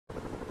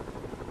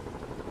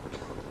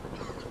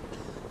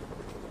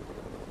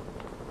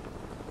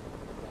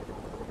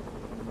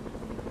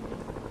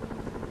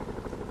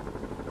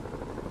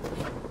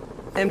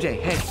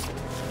MJ, hey.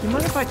 You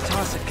mind if I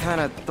toss a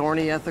kind of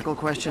thorny ethical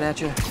question at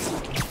you?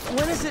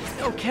 When is it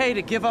okay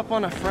to give up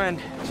on a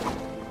friend?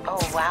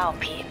 Oh, wow,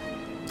 Pete.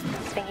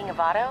 Thinking of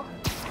Otto?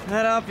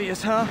 That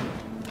obvious, huh?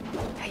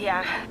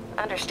 Yeah,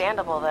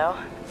 understandable, though.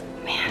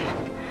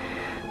 Man,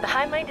 the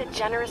high-minded,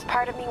 generous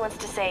part of me wants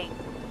to say,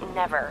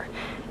 never.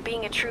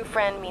 Being a true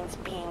friend means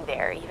being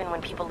there, even when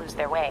people lose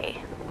their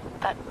way.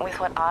 But with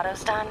what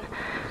Otto's done,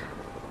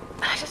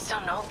 I just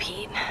don't know,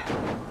 Pete.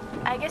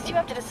 I guess you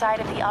have to decide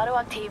if the Otto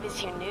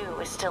Octavius you knew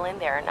is still in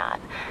there or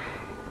not.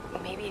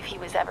 Maybe if he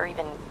was ever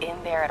even in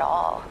there at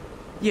all.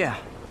 Yeah.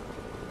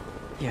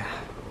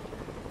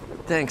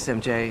 Thanks,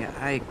 MJ.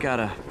 I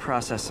gotta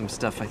process some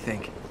stuff, I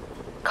think.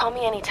 Call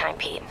me anytime,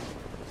 Pete.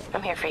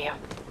 I'm here for you.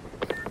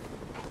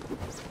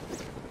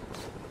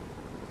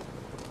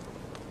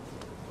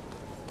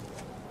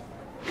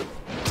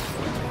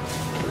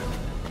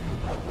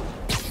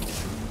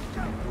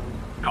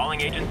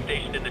 Calling agent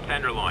stationed in the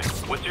Tenderloin.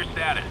 What's your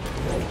status?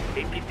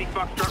 APC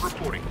Foxtrot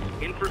reporting.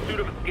 In pursuit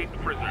of escaped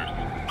prisoners.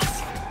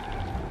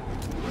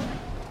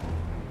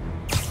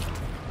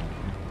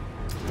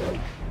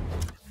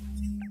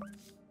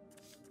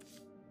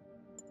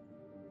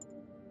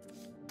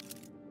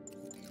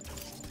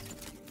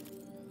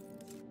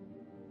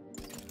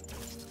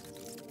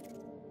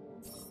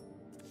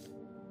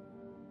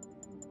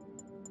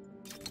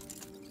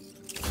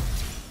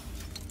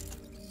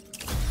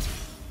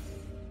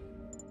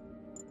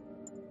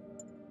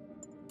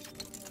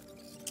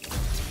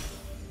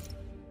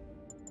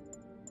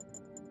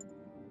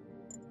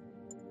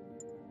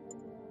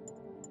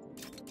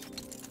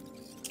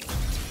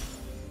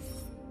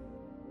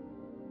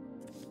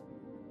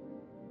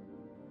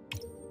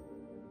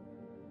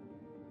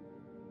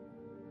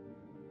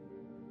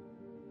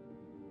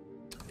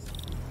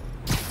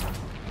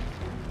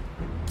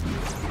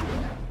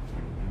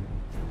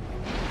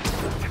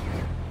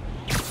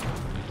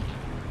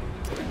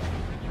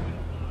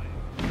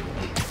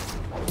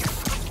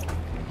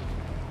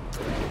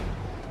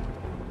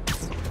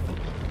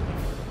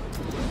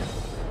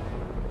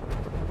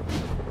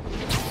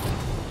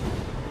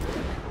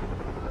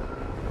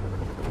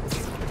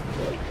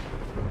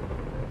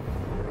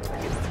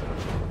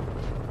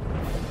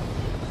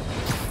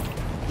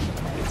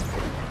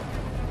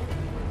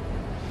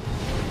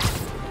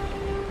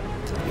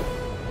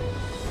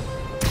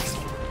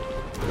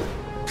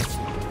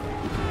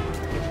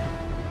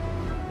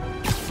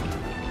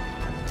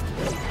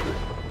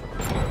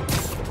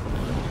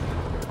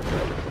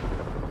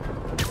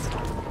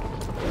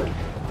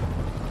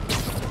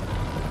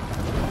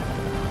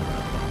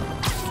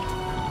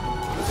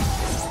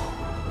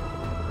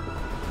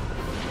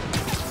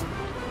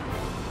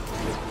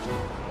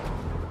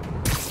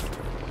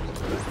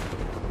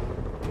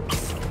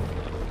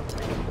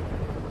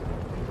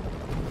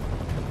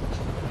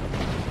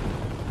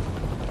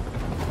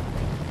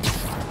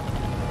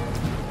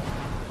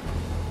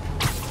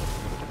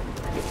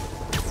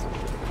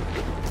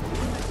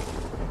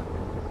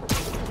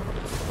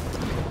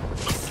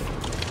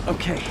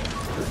 Okay,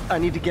 I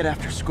need to get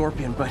after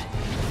Scorpion, but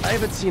I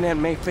haven't seen Aunt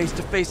May face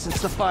to face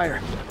since the fire.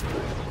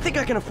 I think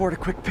I can afford a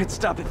quick pit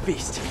stop at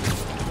Feast.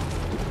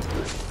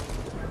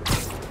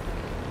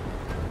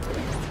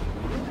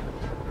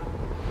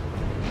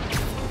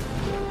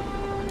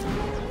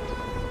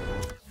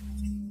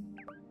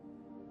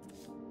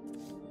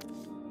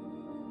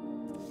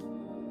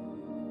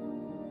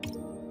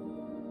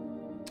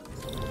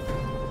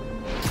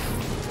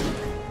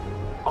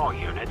 All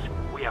units,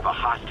 we have a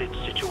hostage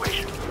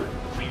situation.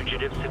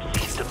 Fugitives have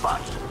seized a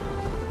bus.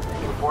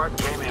 Report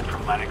came in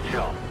from Lenox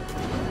Hill.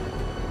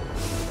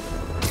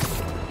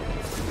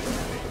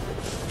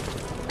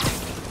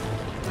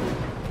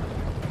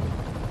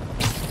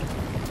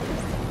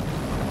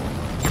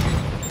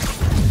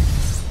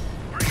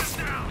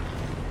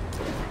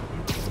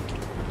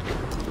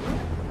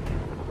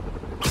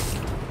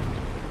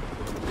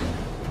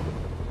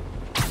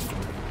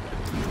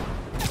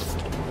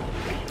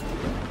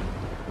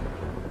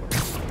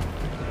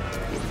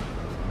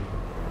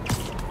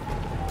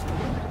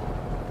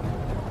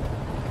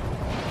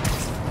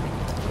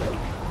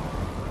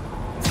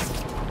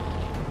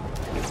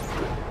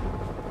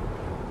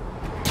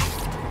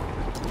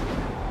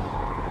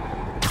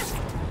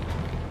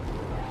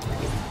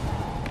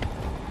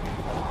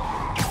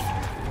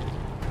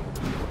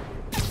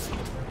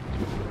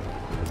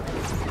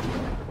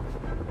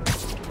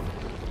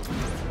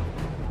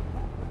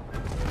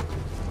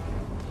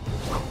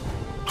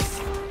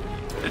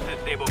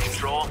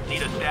 Control,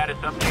 need a status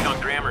update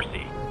on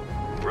Gramercy.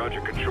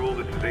 Roger, Control,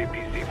 this is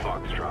APC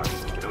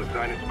Foxtrot. No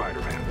sign of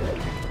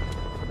Spider-Man.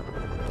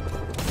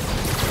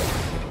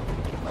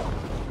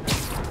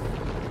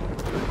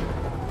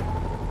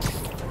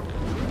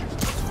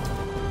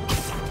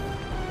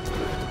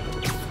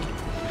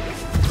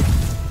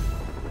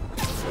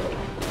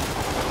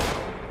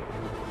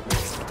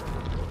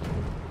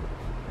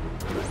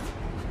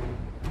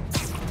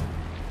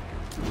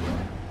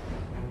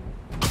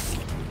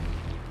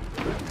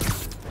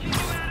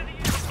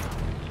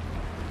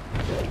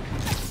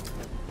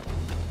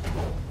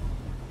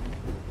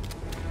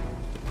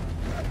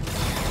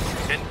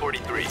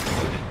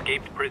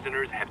 suspect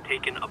prisoners have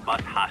taken a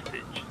bus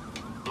hostage.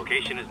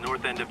 Location is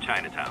north end of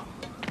Chinatown.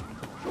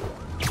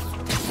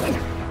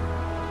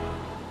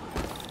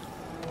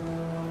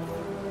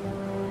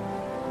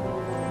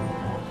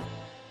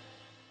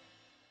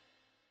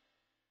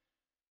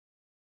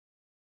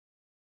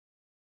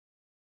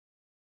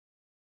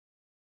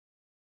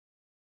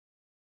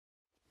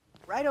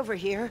 Right over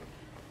here.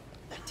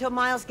 Until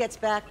Miles gets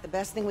back, the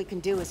best thing we can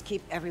do is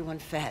keep everyone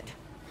fed.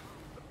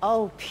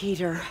 Oh,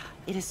 Peter,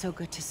 it is so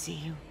good to see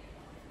you.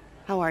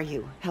 How are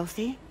you?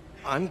 Healthy?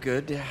 I'm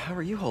good. How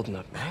are you holding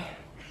up, May?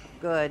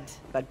 Good,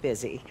 but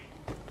busy.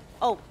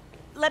 Oh,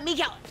 let me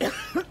go.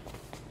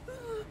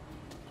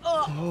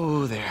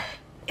 Oh, there.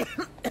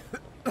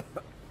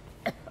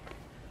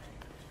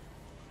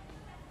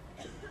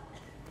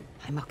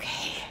 I'm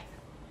okay.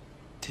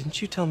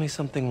 Didn't you tell me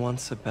something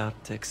once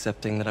about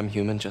accepting that I'm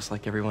human just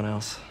like everyone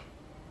else?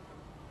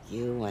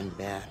 You and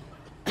Ben.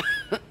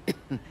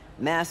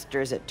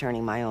 Masters at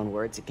turning my own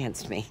words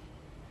against me.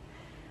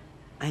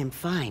 I am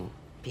fine,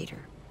 Peter.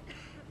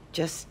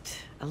 Just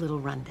a little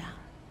rundown.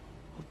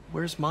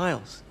 Where's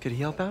Miles? Could he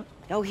help out?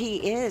 Oh,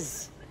 he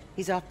is.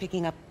 He's off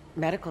picking up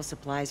medical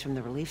supplies from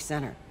the relief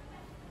center.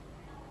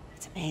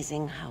 It's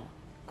amazing how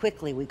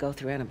quickly we go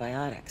through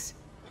antibiotics.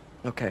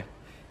 Okay.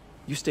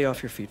 You stay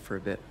off your feet for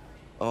a bit.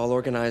 I'll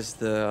organize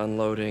the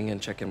unloading and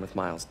check in with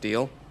Miles.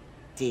 Deal?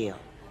 Deal.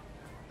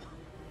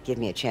 Give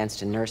me a chance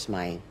to nurse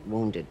my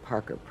wounded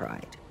Parker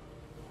pride.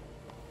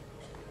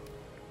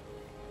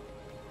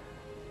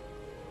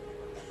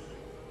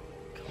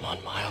 Come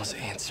on, Miles,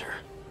 answer.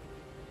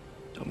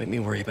 Don't make me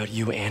worry about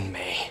you and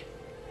May.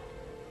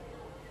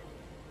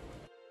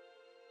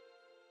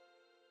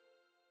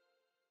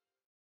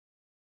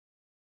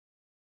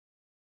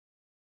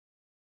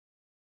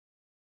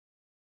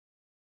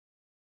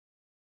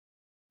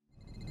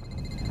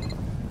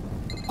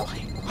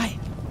 Quiet.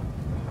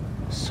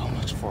 So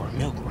much for a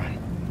milk run.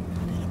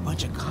 Did a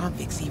bunch of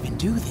convicts even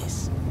do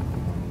this?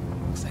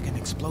 Looks like an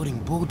exploding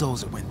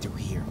bulldozer went through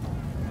here.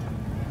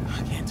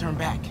 I can't turn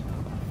back.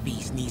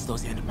 Beast needs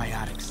those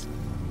antibiotics.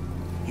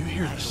 You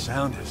hear the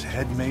sound his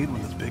head made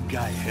when the big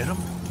guy hit him?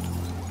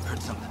 Heard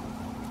something.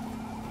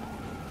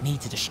 Need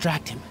to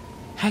distract him.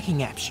 Hacking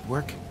apps should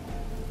work.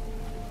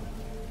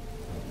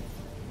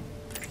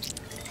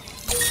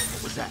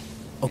 What was that?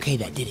 Okay,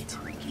 that did it.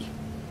 Freaky.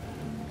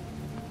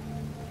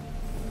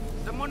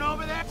 Someone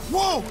over there?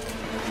 Whoa!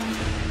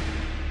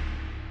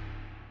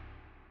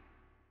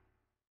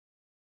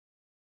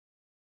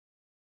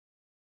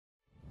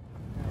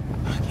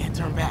 I can't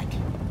turn back.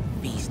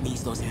 Beast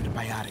needs those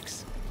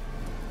antibiotics.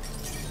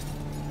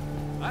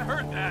 I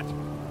heard that.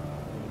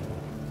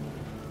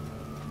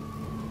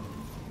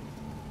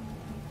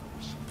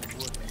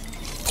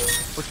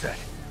 What's that?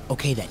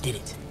 Okay, that did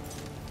it.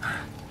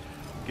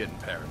 Getting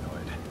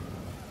paranoid.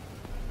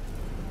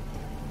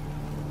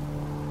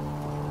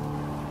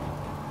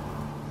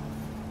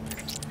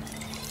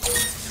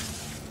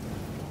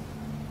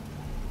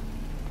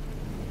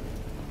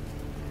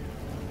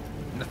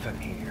 Nothing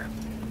here.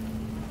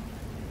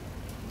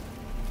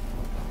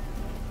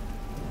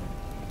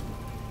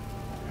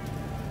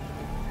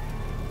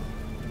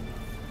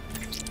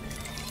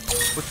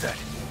 What's that?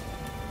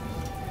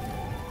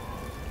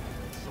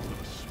 It's a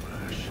little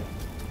smash.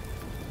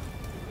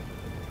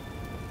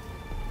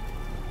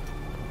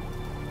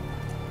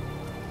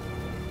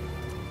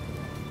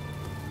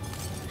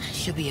 I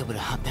should be able to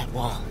hop that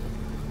wall.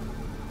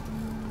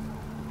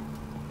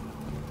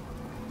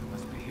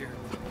 Must be here.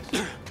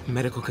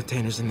 Medical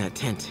containers in that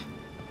tent.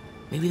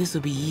 Maybe this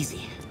will be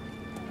easy.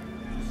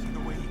 You see the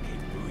way he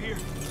came through here?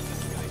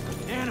 This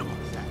guy's an animal.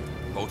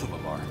 Both of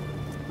them are.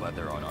 Glad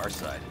they're on our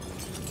side.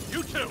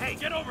 You two, hey,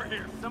 get over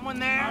here. Someone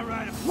there? All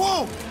right.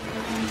 Whoa!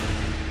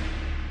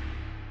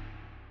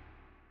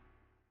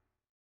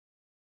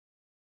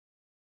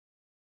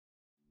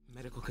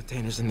 Medical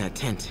containers in that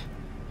tent.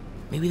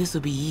 Maybe this will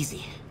be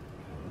easy.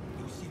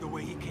 You see the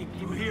way he came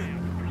through here?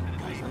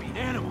 This guy's an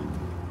animal.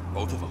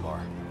 Both of them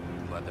are.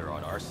 Glad they're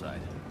on our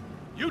side.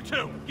 You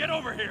two, get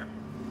over here.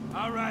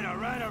 All right,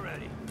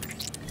 already.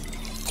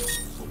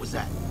 What was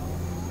that?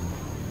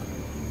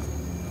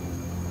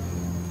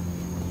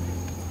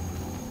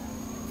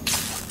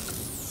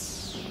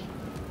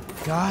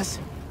 Gauze,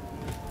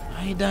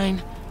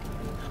 iodine,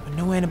 but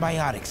no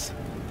antibiotics.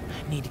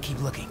 I need to keep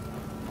looking.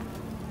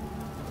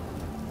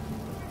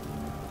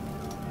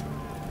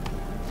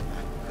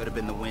 Could have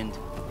been the wind.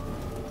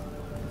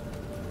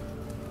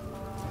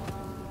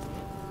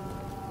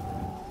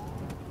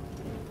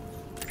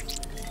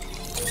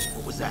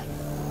 What was that?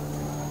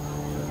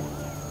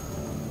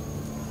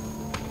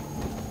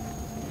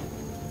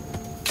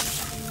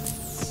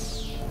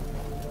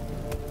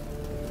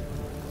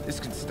 This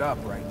can stop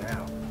right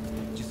now.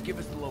 Just give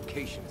us the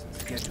locations and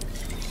schedules.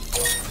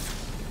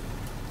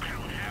 I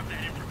don't have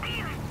that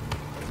information.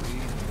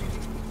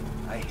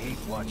 I hate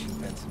watching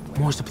Benson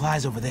win. More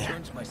supplies over there.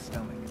 Turns my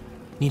stomach.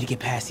 Need to get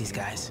past these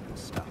guys.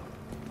 Stop.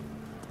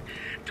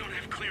 Don't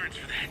have clearance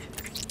for that.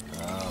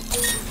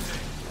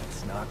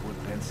 That's not what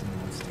Benson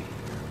wants to hear.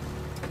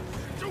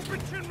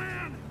 Stupid Tin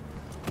Man!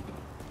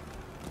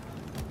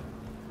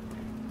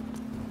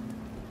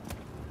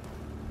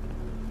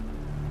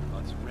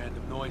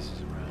 random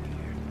noises around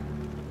here.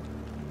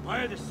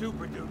 Why are the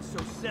super dudes so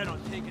set on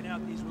taking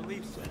out these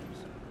relief centers?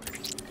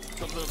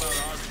 Something about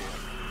Osborn.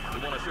 They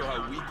want to show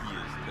how weak he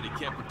is, that he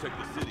can't protect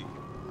the city.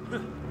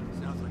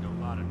 Sounds like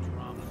a lot of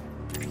drama.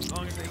 As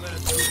long as they let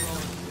us do all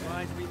the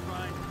supplies we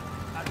find,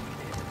 I don't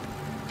care.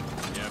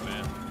 Yeah,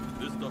 man.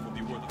 This stuff will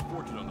be worth a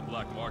fortune on the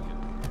black market.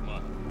 Come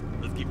on,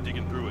 let's keep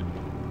digging through it.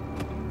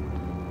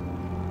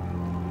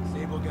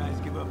 Sable guys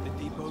give up the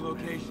depot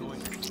location.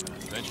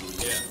 Eventually,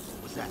 yeah.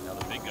 What's that? Now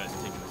the big guy's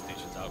taking the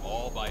stations out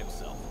all by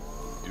himself.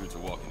 Dudes are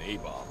walking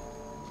A-bomb.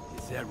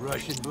 It's that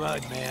Russian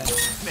blood, man.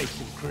 Makes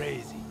him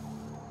crazy.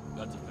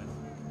 That's offensive.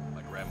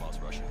 My grandma's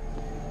Russian.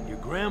 Your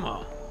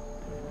grandma?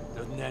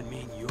 Doesn't that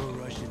mean you're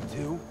Russian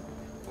too?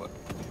 What?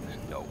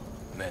 No.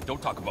 Man,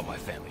 don't talk about my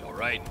family, all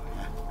right?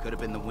 Could have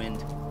been the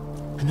wind.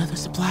 Another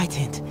supply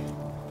tent.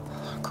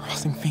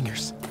 Crossing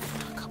fingers.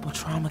 A couple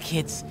trauma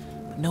kits,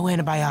 but no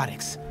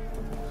antibiotics.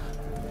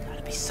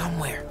 Gotta be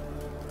somewhere.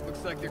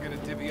 Looks like they're gonna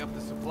divvy up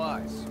the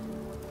supplies.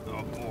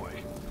 Oh boy.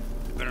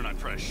 They better not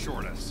try to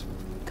short us.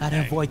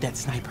 Gotta avoid that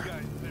sniper.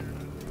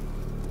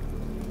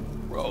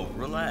 Bro,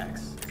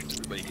 relax.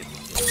 Everybody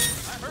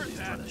gets I heard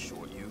that. trying to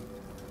short you.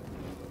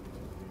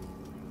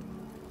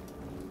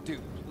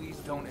 Dude, please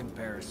don't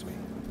embarrass me.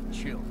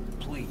 Chill,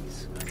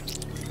 please.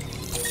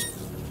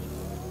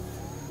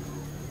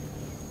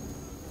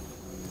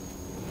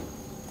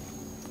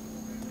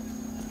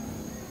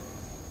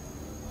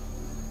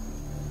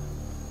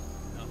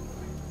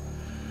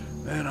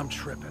 Man, I'm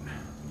tripping.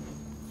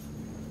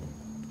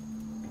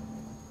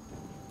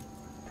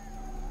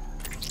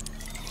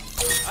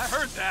 I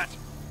heard that.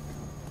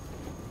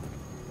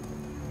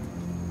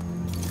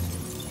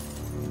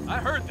 I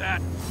heard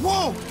that.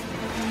 Whoa!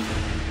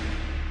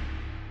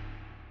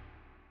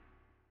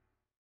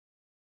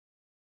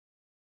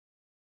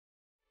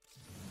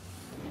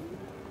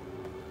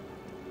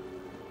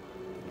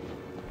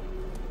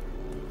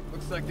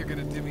 Looks like they're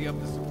gonna divvy up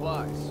the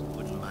supplies.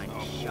 Wouldn't mind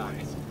a shot.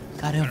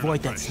 Gotta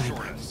avoid that Try to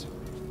short sniper. us.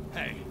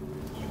 Hey,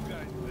 you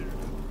guys better.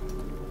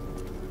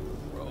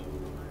 Bro.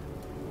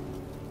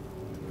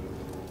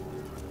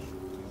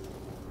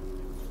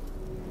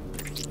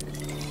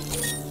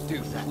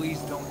 Dude, please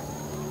don't.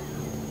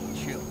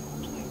 Chill,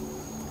 please.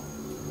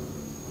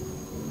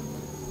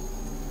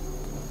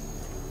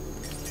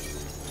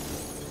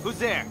 Who's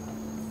there?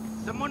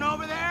 Someone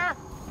over there?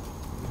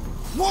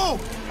 Whoa!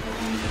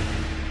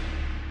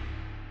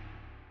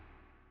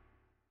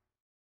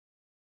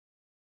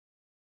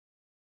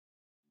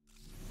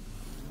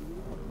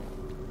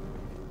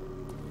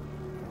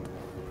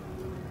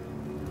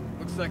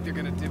 Looks like they're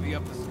gonna divvy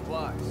up the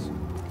supplies.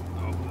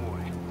 Oh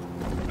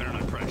boy. Better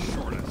not try to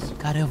short us.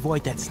 Gotta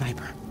avoid that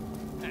sniper.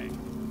 Hey.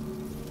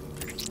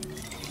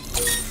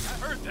 I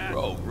heard that.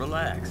 Bro,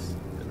 relax.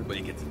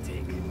 Everybody gets a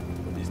take.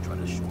 Nobody's trying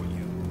to short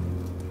you.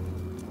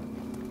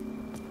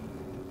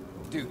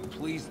 Dude,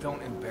 please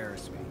don't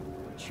embarrass me.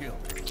 Chill,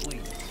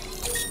 please.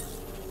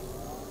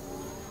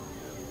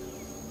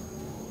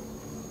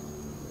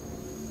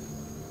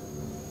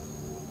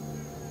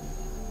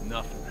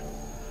 Nothing.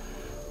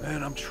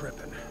 Man, I'm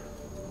tripping.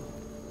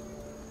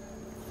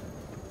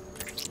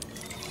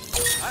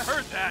 I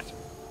heard that.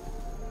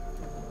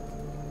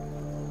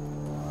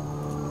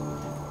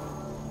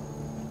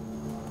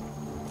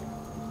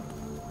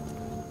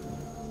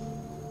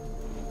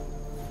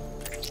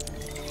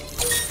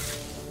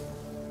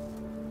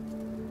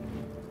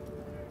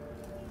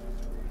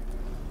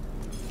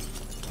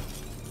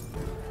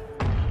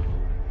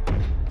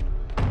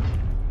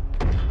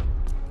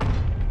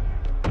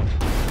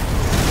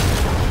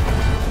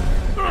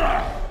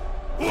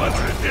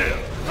 Whoever it is,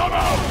 come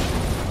out!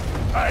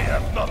 I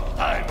have no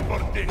time for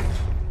this.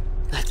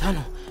 That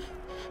tunnel.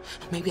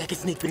 Maybe I can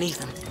sneak beneath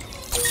him.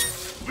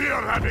 We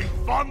are having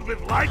fun with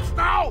lights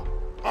now?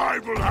 I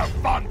will have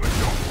fun with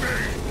your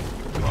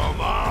pain. Come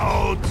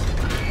out!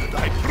 And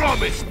I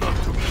promise not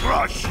to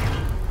crush you.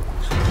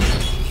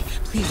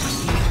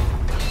 Please.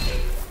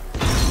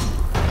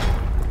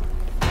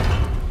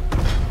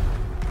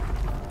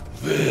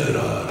 Where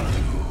are you?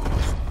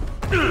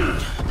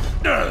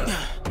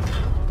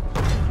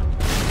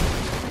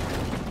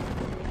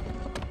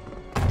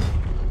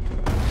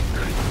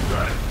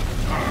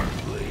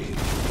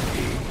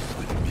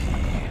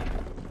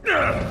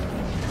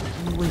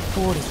 The way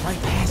forward is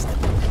right past him.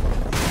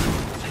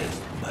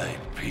 Test my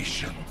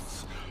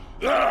patience.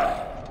 Come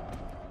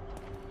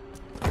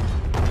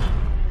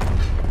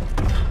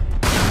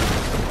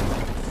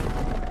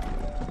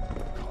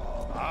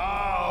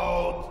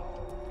out!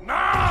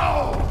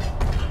 Now!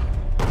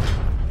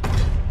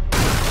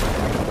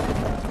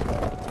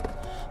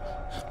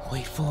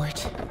 Wait for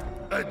it.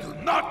 I do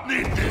not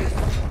need this!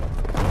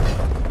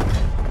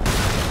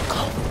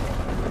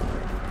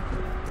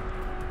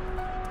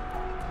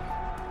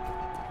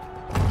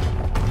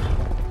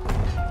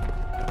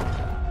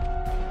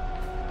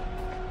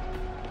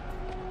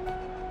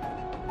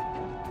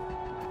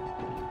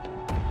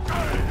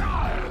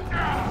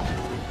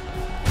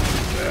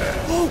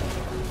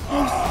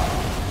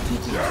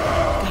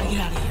 Gotta get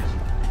out of here.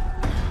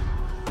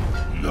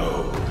 No!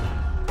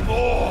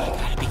 More!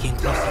 Gotta be getting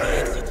close to the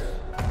exit.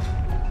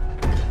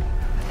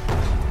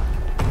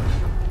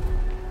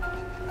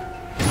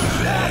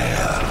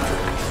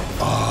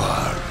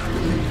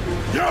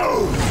 You!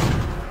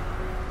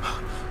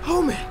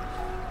 Oh, man.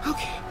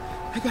 Okay,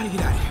 I gotta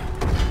get out of here.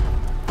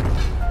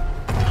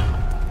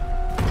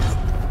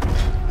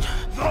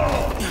 No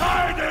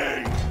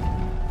hiding!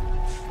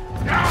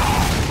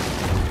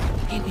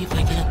 Maybe if I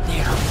get up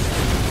there.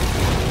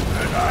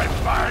 And I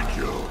find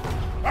you,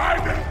 I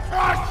will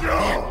crush you!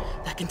 There,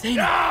 that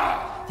container.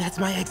 That's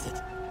my exit.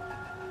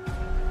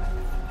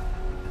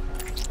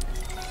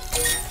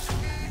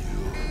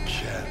 You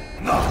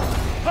cannot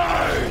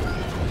hide!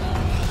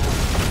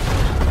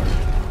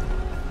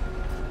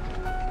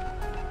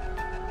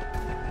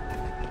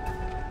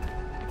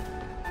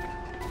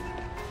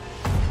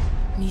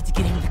 Need to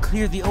get him to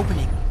clear the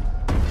opening.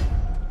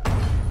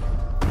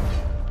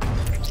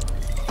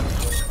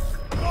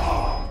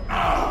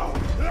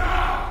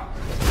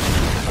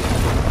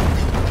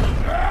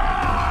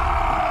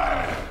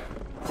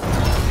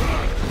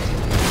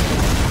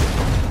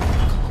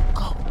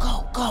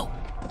 Go.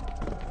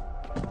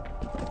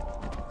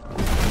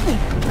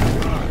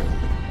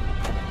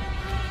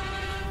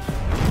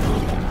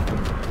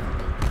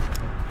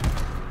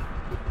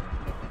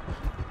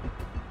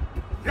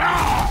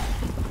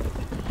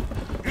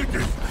 It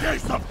is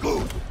Jacob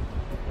Goose!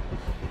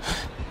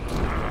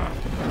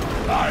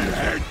 I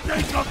hate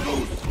Jacob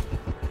Goose!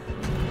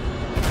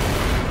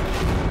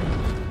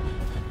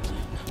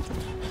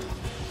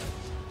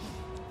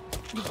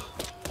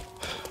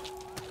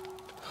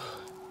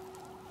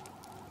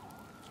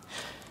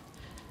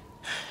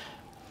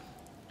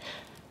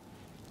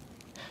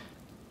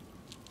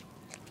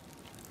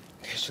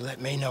 Okay, so let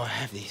May know I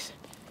have these.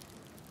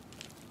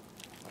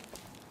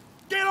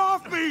 Get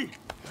off me!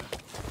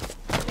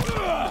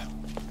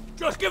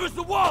 Just give us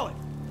the wallet!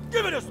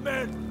 Give it us,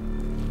 man!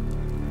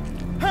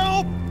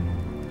 Help!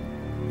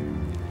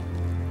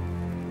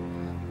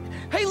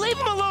 Hey, leave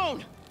him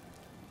alone!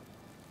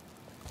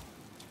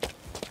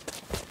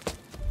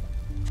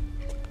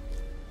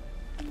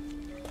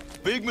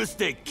 Big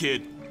mistake,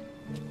 kid.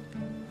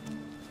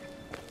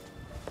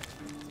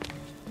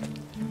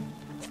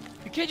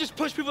 You can't just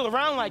push people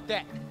around like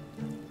that.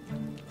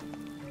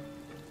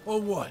 Or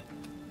what?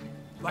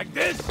 Like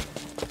this?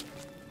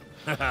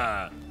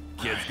 Haha.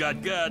 Kid's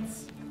got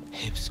guts.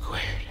 Hip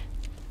squared.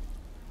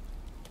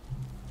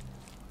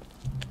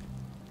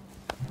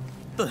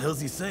 What the hell's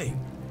he saying?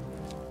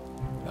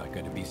 Not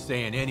gonna be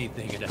saying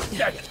anything in a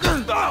second.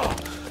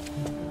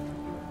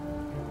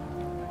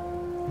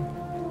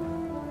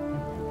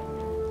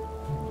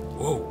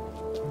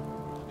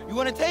 Whoa. You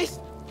want a taste?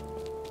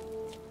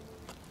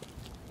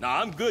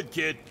 Nah, I'm good,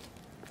 kid.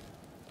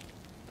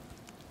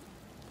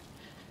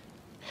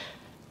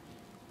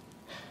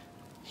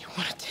 You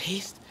want a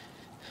taste?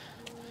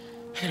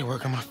 I gotta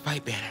work on my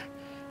fight banner.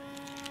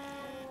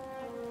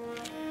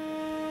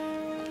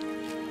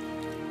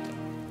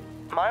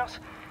 Miles?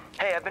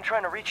 Hey, I've been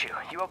trying to reach you.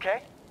 You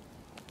okay?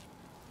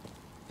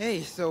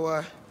 Hey,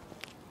 so,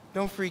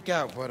 don't freak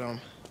out, but, I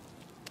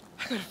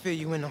gotta fill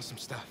you in on some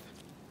stuff.